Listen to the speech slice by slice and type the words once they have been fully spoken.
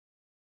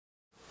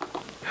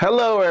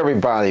Hello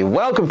everybody,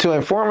 welcome to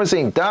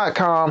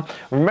InformersInc.com.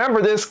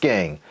 Remember this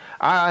game.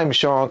 I'm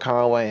Sean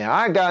Conway and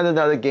I got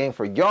another game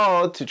for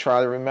y'all to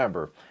try to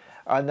remember.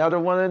 Another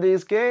one of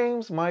these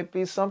games might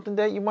be something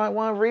that you might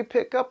want to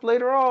re-pick up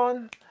later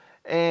on.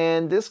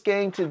 And this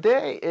game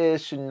today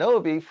is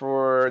Shinobi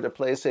for the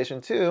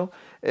PlayStation 2.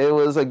 It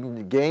was a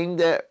game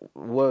that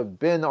would have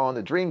been on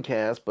the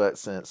Dreamcast, but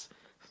since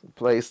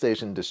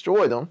PlayStation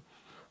destroyed them,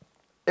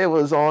 it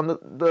was on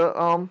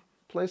the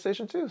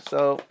PlayStation 2.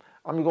 So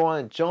I'm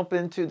going to jump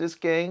into this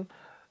game.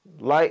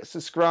 Like,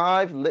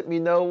 subscribe, let me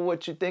know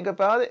what you think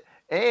about it,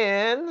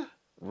 and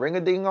ring a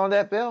ding on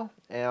that bell,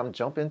 and I'm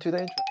jumping into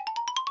the intro.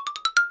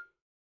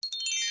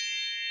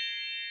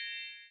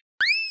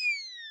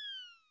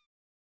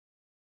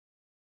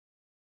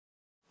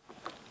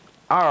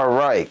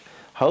 Alright,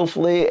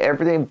 hopefully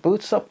everything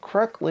boots up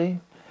correctly.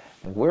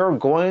 We're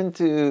going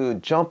to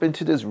jump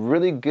into this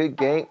really good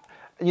game.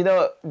 You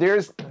know,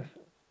 there's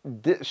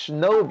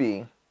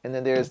Shinobi, and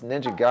then there's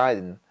Ninja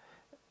Gaiden,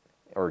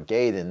 or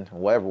Gaiden,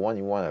 whatever one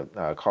you want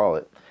to call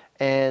it.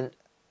 And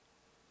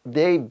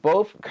they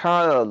both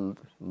kind of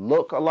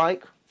look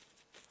alike.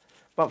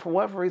 But for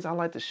whatever reason, I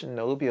like the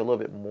Shinobi a little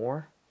bit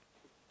more.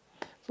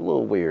 It's a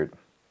little weird.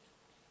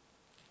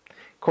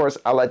 Of course,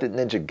 I like the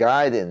Ninja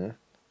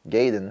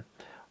Gaiden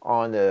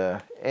on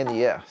the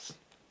NES.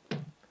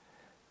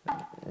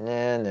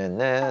 Na na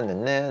na na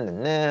na na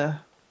na.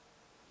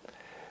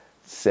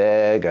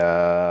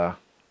 Sega.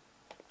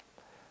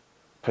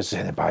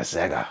 Presented by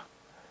Sega.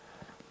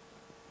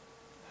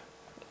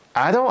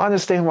 I don't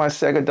understand why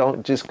Sega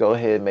don't just go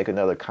ahead and make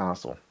another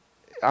console.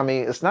 I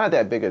mean, it's not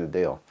that big of a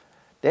deal.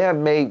 They have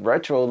made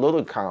retro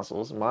little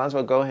consoles. Might as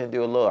well go ahead and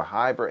do a little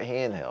hybrid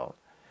handheld.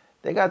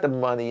 They got the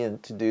money in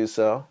to do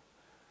so.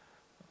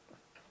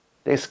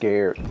 They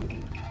scared.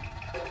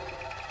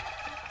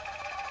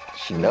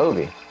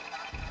 Shinobi.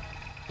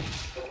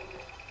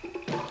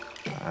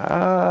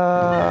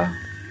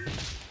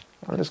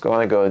 I'm just going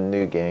to go a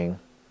new game.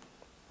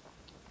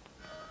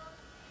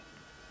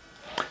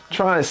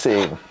 Trying to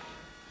see.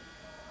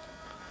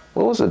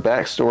 What was the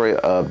backstory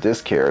of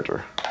this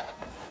character?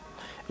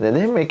 And they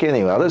didn't make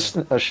any other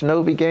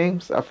Shinobi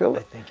games, I feel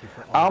like.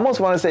 I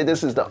almost want to say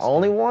this is the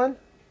only one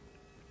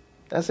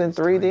that's in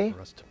 3D.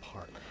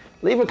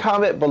 Leave a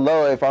comment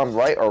below if I'm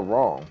right or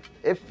wrong.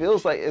 It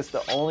feels like it's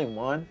the only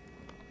one.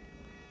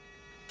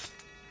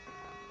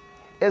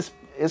 It's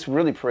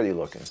really pretty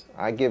looking.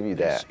 I give you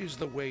that. This is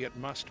the way it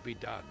must be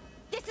done.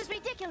 This is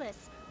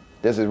ridiculous.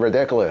 This is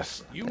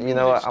ridiculous. You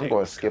know what? I'm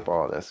going to skip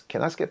all this.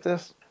 Can I skip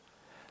this?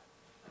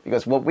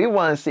 Because what we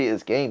want to see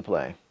is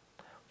gameplay.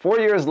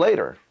 4 years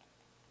later.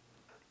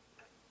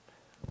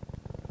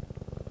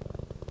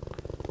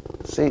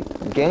 See,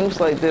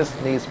 games like this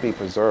needs to be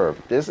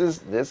preserved. This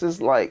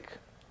is like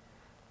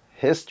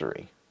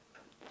history.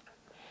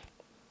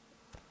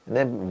 And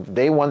then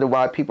they wonder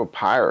why people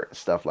pirate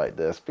stuff like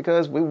this,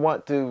 because we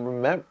want to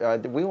remember.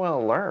 We want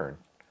to learn.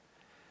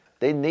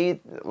 They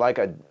need like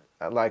a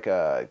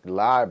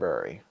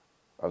library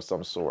of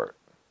some sort.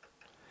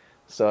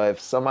 So if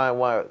somebody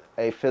wants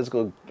a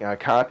physical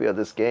copy of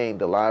this game,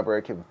 the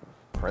library can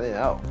print it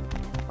out.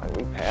 Like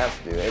we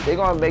passed to. If they're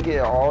gonna make it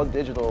an all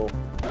digital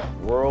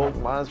world,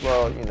 might as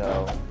well, you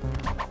know,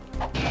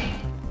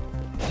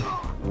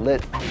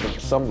 let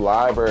some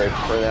library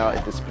print out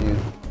and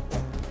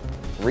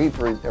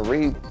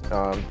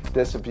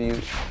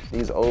distribute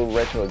these old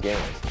retro games.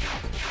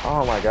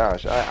 Oh my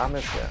gosh, I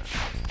miss that.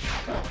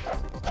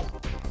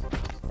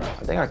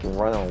 I think I can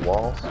run on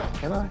walls.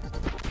 Can I?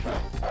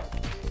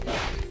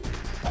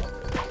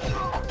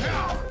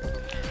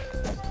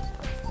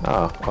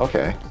 Oh,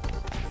 okay.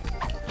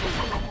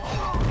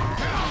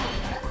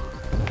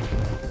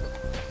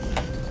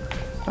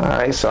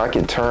 Alright, so I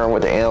can turn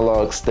with the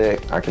analog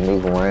stick. I can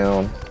move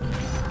around.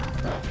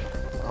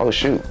 Oh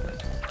shoot.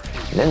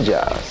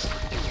 Ninjas.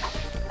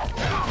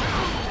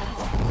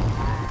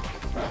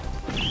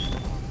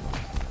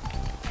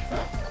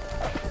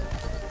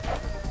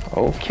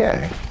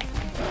 Okay.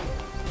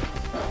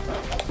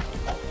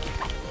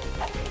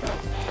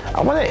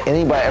 I wonder if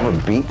anybody ever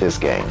beat this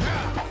game.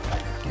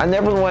 I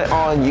never went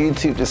on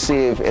YouTube to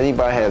see if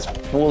anybody has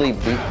fully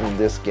beaten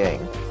this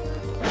game.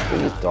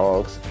 These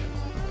dogs.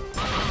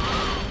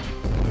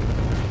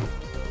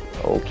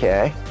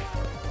 Okay.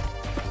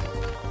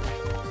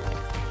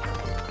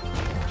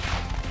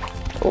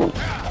 Oh.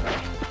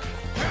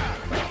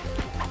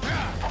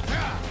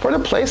 For the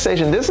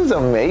PlayStation, this is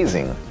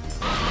amazing.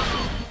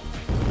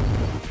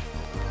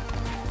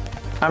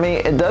 I mean,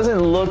 it doesn't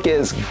look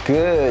as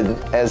good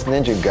as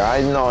Ninja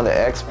Gaiden on the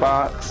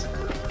Xbox,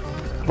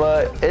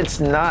 but it's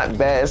not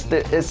bad.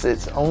 It's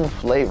its own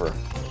flavor.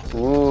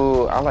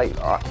 Ooh, I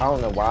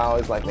don't know why I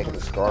always like making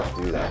the scarf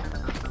do that.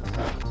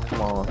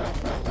 Come on.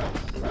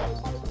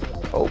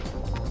 Oh.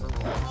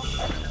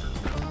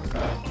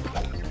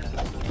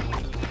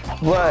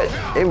 But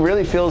it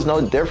really feels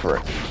no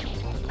different.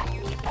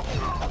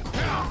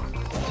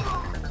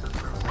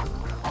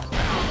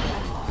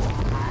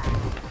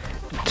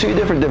 two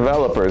different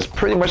developers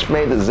pretty much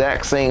made the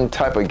exact same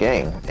type of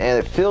game, and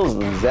it feels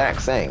the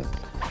exact same.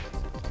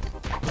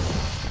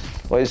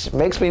 Which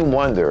makes me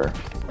wonder,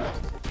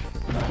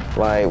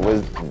 like,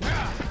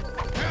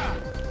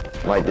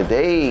 did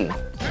they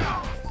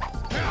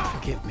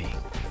Forgive me.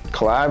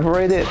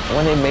 collaborated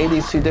when they made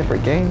these two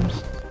different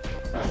games?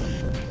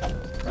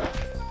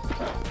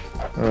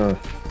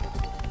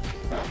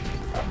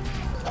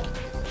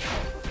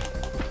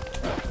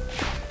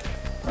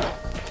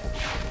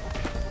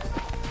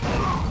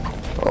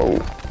 Oh,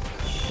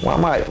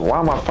 why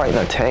am I fighting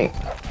a tank?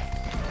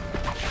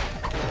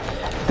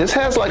 This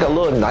has like a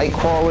little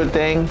Nightcrawler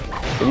thing.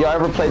 If y'all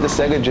ever played the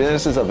Sega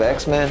Genesis of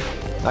X-Men,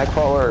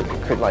 Nightcrawler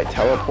could like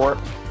teleport.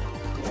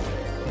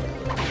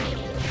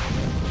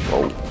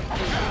 Whoa.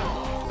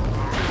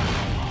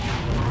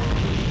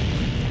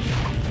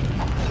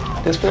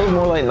 This feels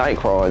more like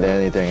Nightcrawler than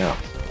anything else.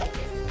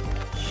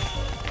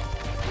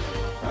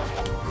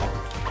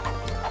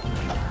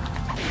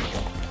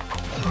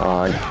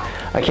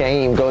 I can't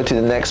even go to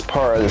the next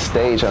part of the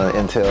stage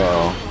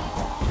until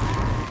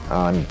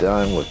I'm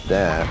done with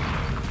that.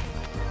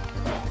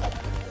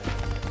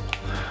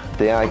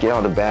 Then I get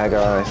all the bad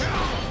guys.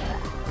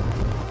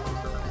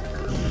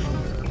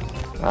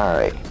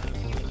 Alright.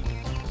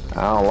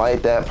 I don't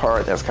like that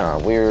part. That's kind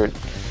of weird.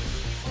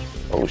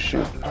 Oh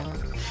shoot.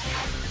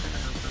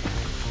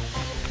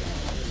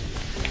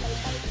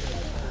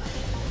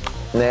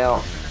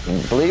 Now,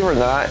 believe it or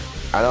not,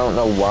 I don't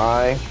know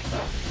why,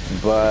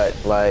 but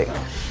like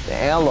the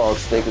analog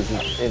stick is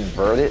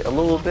inverted a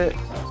little bit.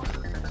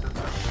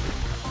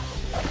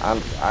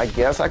 I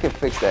guess I could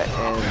fix that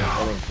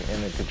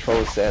in the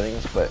control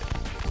settings, but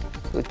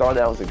we thought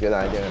that was a good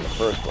idea in the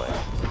first place.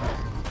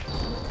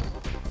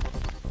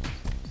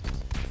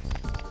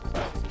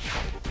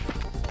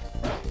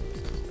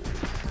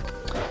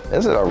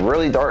 This is a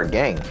really dark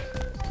game.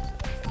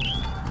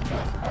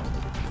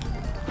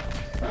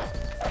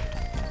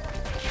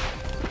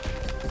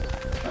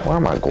 Where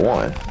am I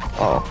going?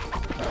 Oh.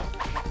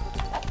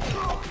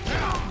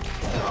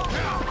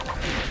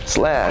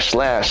 Slash,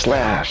 slash,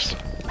 slash.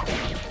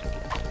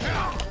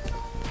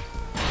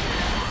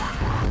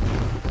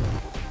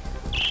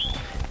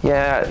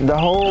 Yeah, the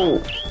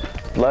whole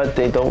blood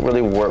thing don't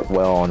really work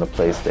well on the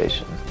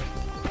PlayStation.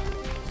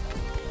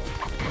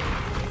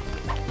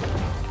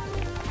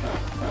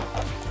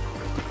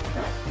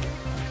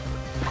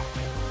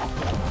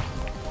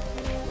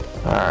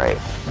 Alright.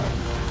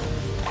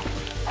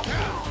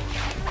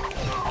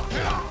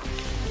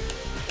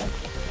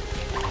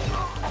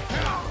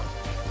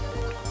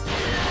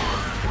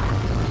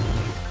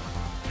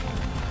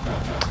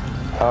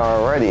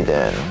 Alrighty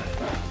then.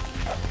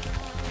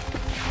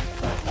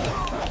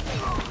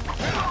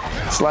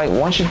 It's like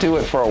once you do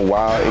it for a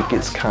while, it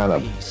gets kind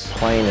of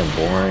plain and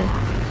boring.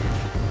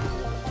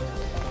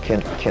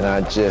 Can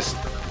I just...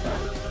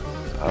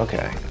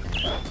 Okay.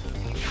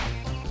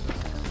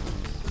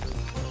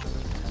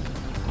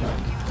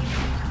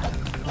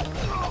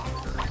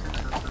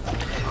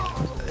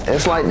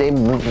 It's like they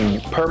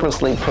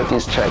purposely put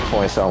these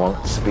checkpoints so I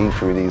won't speed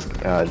through these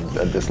at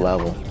this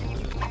level.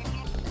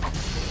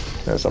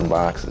 There's some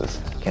boxes.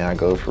 Can I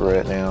go through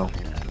it now?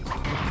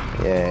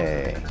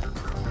 Yay.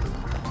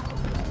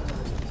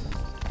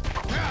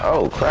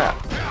 Oh crap.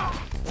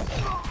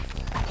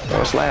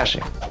 More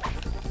slashing.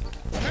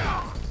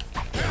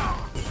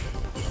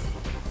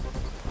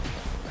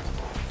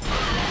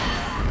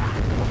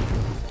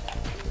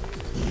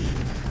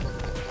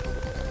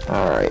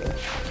 Alright.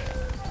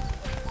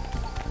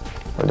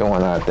 We're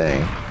doing our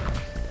thing.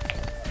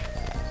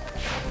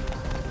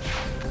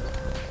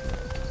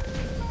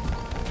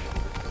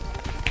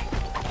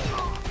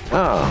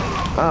 Oh.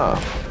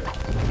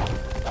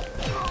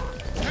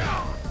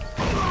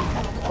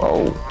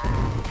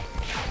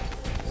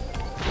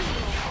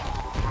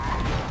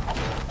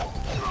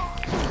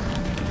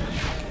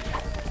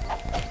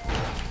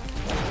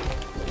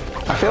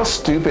 I feel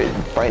stupid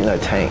fighting a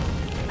tank.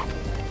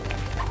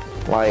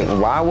 Like,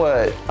 why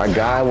would a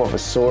guy with a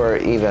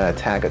sword even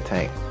attack a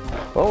tank?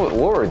 What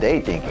were they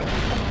thinking?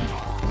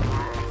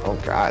 Oh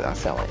God, I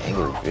sound like an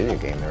angry video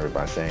game nerd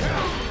by saying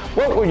that.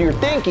 What were you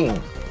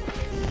thinking?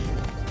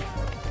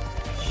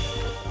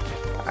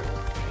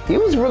 He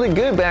was really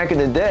good back in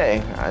the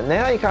day.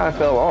 Now he kind of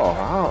fell off.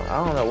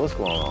 I don't know what's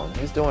going on.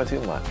 He's doing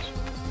too much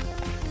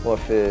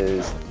with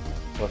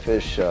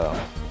his show.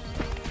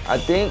 I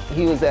think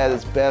he was at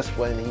his best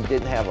when he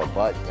didn't have a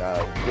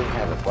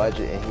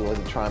budget and he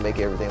wasn't trying to make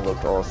everything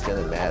look all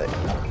cinematic.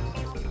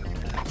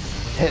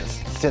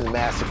 Hence,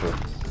 Cinemassacre.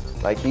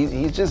 Like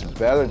he's just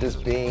better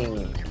just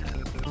being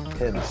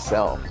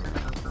himself.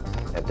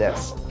 And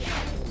that's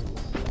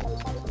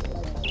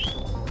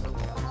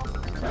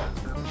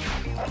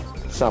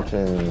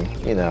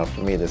something, you know,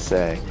 for me to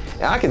say.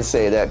 And I can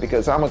say that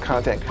because I'm a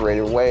content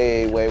creator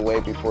way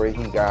before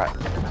he got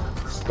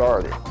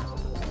started.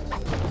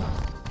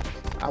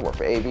 I work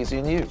for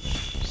ABC News,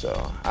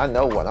 so I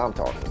know what I'm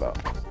talking about.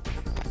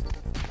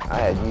 I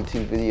had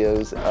YouTube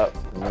videos up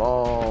a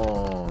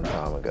long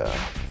time ago.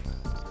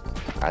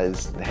 I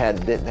just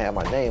didn't have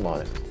my name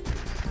on it.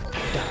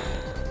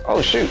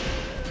 Oh shoot!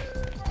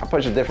 I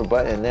pushed a different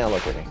button and now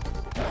look at me.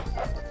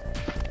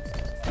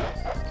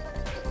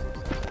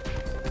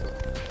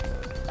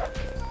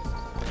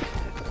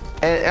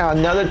 And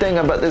another thing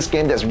about this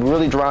game that's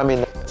really driving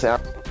me nuts, I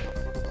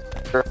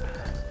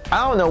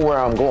don't know where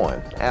I'm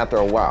going after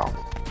a while.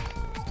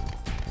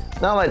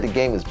 It's not like the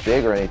game is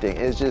big or anything.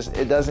 It's just,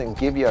 it doesn't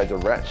give you a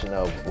direction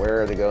of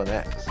where to go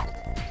next.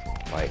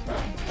 Like,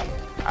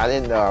 I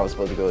didn't know I was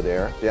supposed to go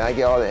there. Did I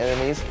get all the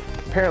enemies?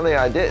 Apparently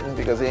I didn't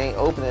because they ain't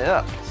opening it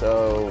up.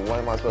 So what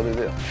am I supposed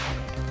to do?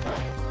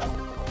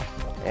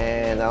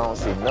 And I don't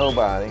see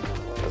nobody.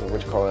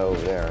 What you call it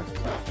over there?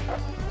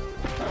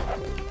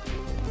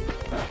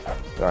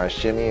 Do I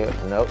shimmy?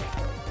 Nope.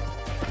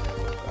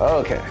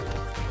 Okay.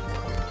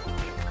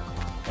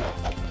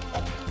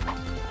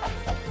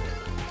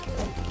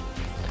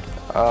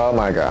 Oh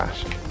my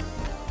gosh.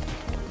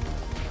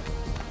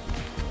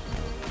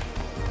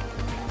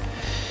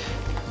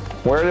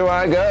 Where do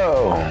I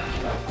go?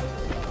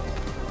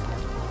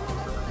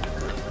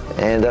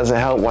 And it doesn't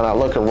help when I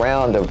look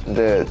around,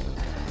 the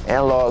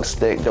analog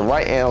stick, the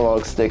right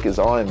analog stick is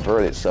all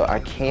inverted, so I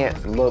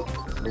can't look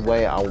the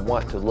way I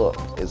want to look.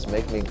 It's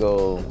making me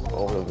go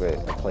over the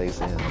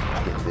place and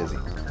get dizzy.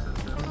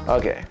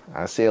 Okay,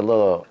 I see a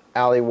little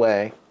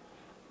alleyway.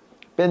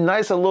 Been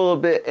nice a little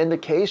bit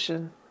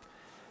indication.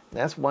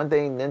 That's one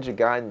thing Ninja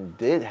Gaiden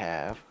did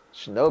have.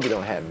 Shinobi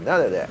don't have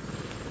none of that.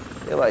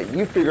 They're like,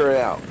 you figure it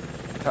out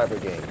type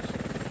of games.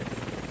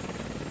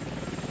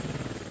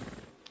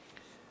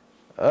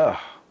 Ugh.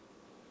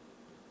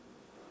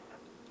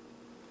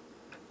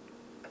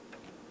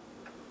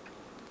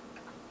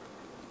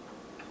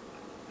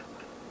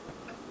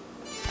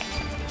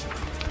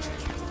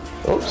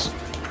 Oops.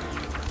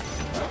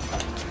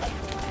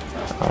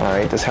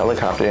 Alright, this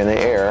helicopter in the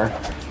air,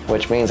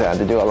 which means I have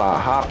to do a lot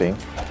of hopping.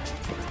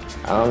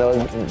 I don't know,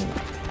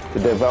 the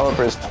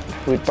developers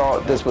who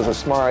thought this was a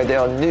smart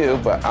idea knew,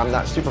 but I'm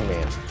not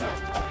Superman.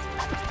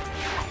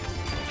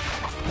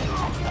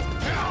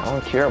 I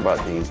don't care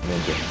about these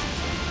ninjas.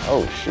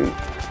 Oh, shoot.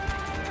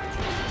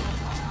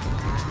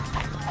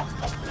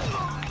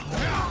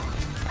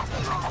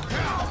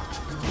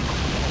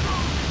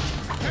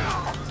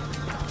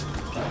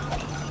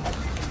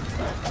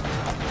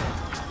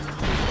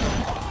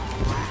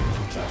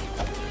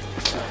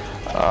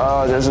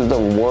 Oh, this is the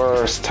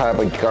worst type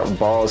of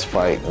boss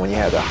fight when you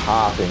have to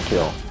hop and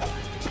kill.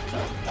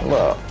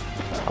 Look,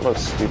 I look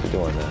stupid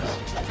doing this.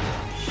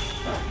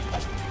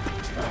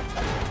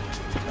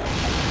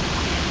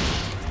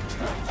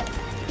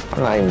 I'm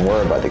not even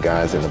worried about the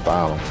guys in the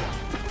bottom.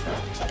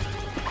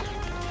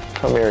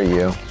 Come here,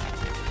 you.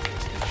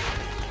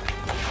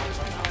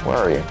 Where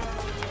are you?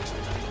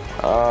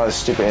 Oh,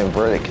 stupid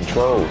inverted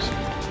controls.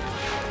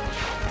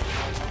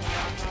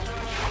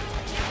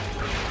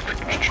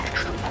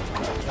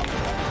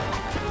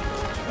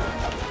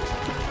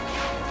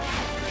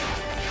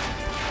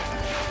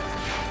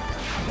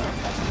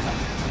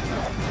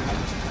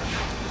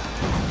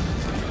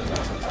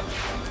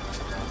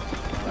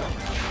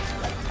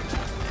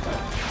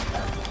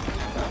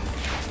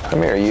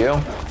 Come here, you.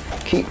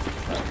 Keep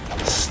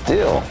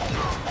still.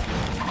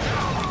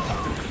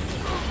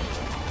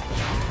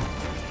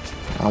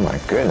 Oh my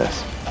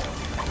goodness.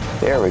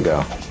 There we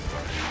go.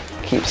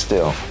 Keep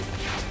still.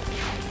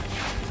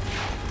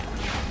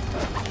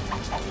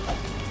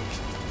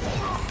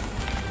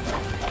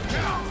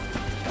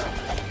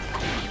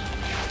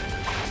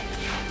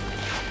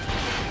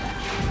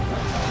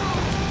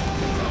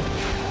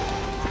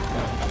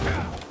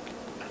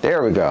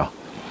 There we go.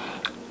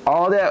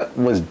 All that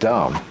was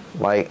dumb.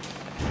 Like,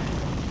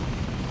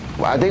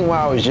 I think when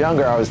I was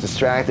younger, I was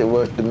distracted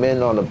with the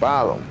men on the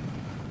bottom.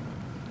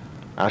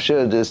 I should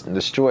have just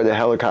destroyed the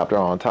helicopter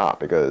on top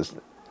because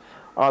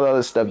all the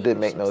other stuff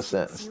didn't make no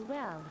sense.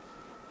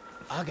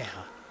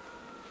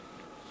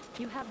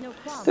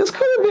 This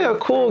could have been a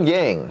cool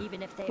game.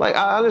 Like,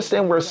 I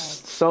understand where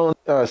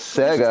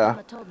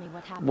Sega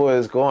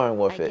was going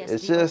with it.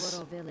 It's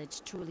just the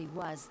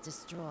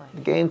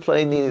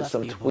gameplay needed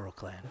some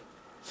tweaks.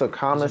 So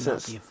common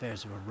sense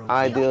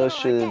ideas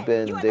should have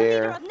been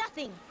there.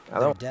 I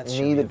don't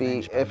need to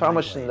be, if I'm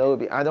a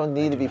Shinobi, I don't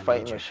need to be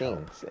fighting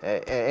machines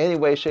in any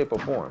way, shape, or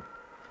form.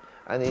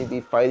 I need to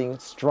be fighting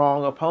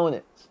strong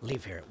opponents.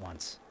 Leave here at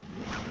once.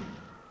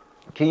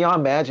 Can y'all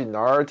imagine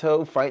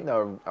Naruto fighting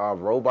a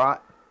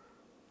robot?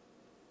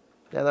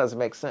 That doesn't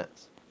make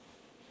sense.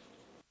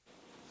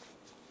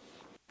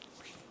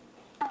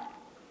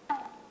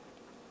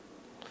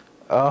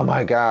 Oh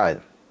my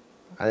God.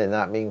 I did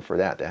not mean for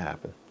that to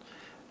happen.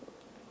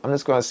 I'm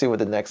just going to see what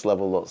the next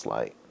level looks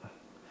like.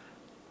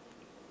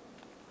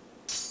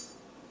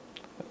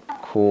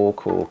 Cool,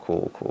 cool,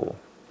 cool, cool.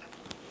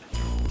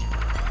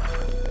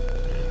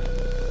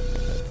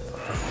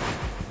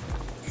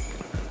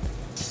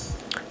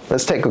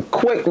 Let's take a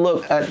quick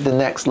look at the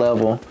next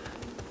level.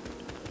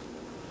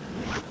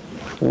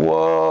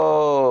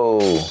 Whoa.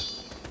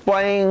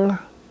 Boing.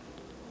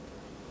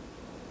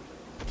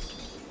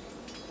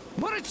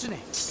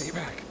 Stay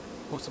back.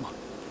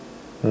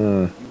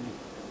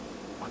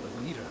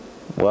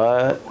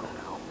 What?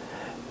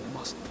 You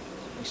must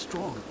be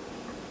strong.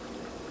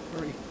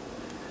 Hurry.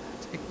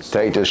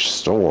 Take the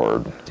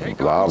sword.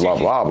 Blah, blah,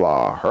 blah,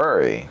 blah.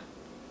 Hurry.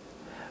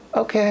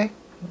 Okay.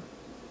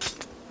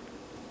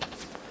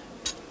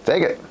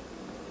 Take it.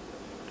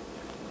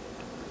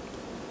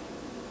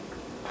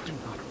 Do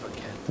not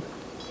forget.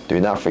 Do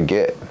not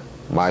forget.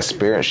 My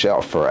spirit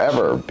shall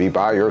forever be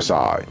by your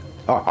side.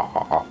 Ha ha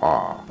ha ha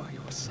ha. By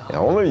your side. And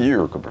only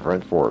you can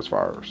prevent forest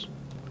fires.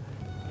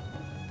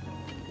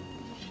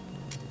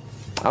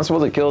 I'm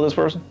supposed to kill this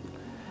person?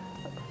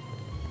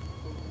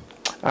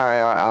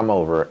 Alright, I'm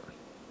over it.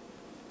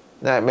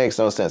 That makes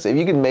no sense. If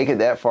you can make it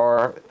that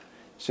far,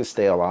 just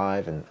stay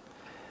alive and...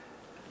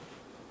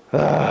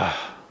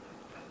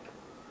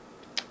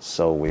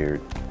 so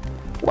weird.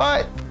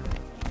 What?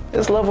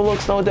 This level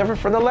looks no different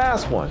from the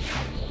last one.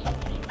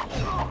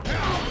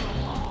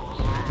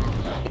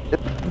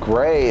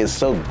 Gray is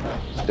so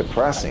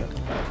depressing.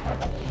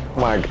 Oh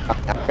my god,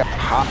 I gotta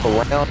hop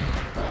around.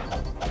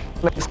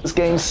 Makes this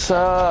game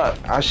suck.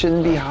 I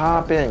shouldn't be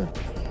hopping.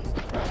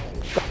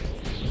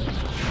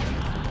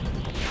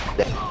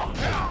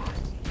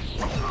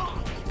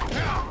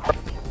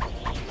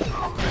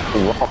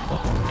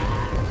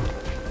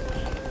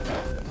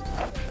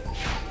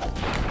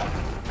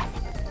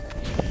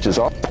 Which is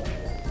all.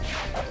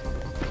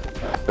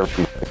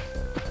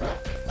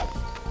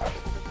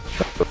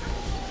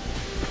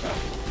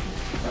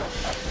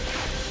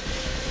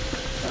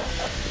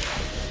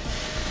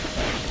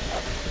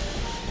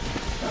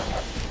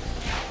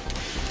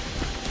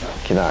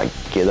 Can I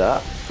get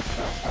up?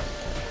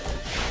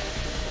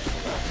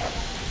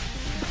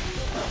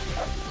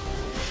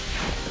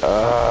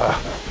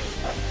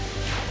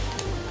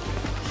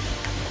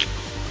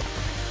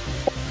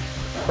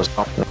 Or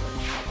something.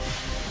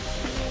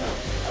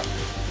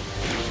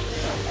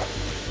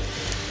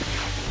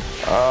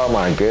 Oh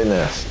my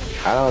goodness.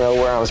 I don't know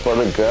where I'm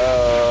supposed to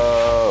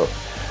go.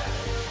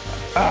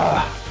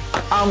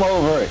 I'm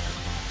over it.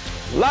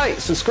 Like,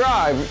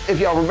 subscribe. If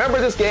y'all remember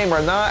this game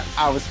or not,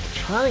 I was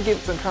trying to get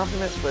some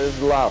compliments, but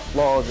there's a lot of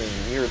flaws and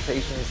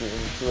irritations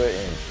into it,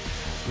 and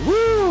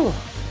woo!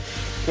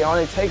 Can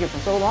only take it for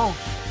so long.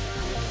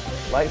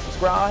 Like,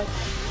 subscribe,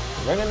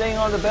 ring a ding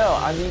on the bell.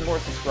 I need more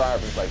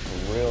subscribers, like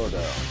for real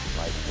though.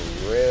 Like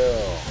for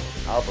real.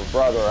 Help a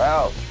brother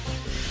out.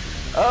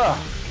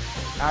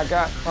 I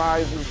got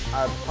prizes.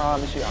 I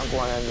promise you I'm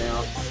going to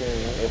announce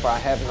soon. If I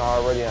haven't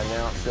already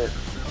announced it.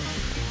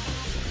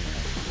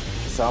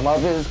 Some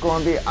of it is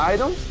going to be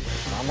items.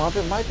 Some of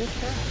it might be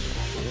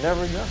cash. You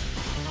never know.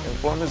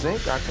 Informers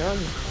Inc., I tell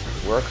you,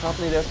 we're a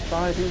company that's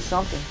trying to do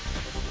something.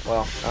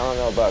 Well, I don't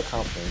know about a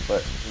company,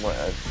 but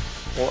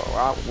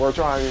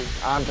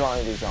I'm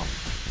trying to do something.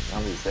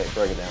 I'm going to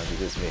break it down to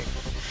just me.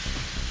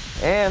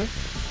 And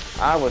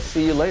I will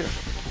see you later.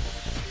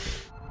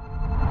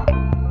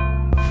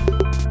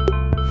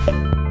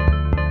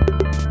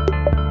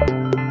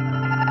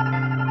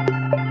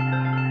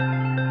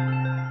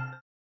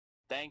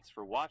 Thanks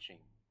for watching.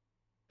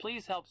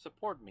 Please help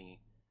support me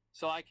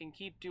so I can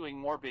keep doing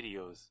more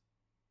videos.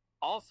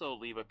 Also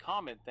leave a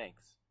comment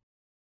thanks.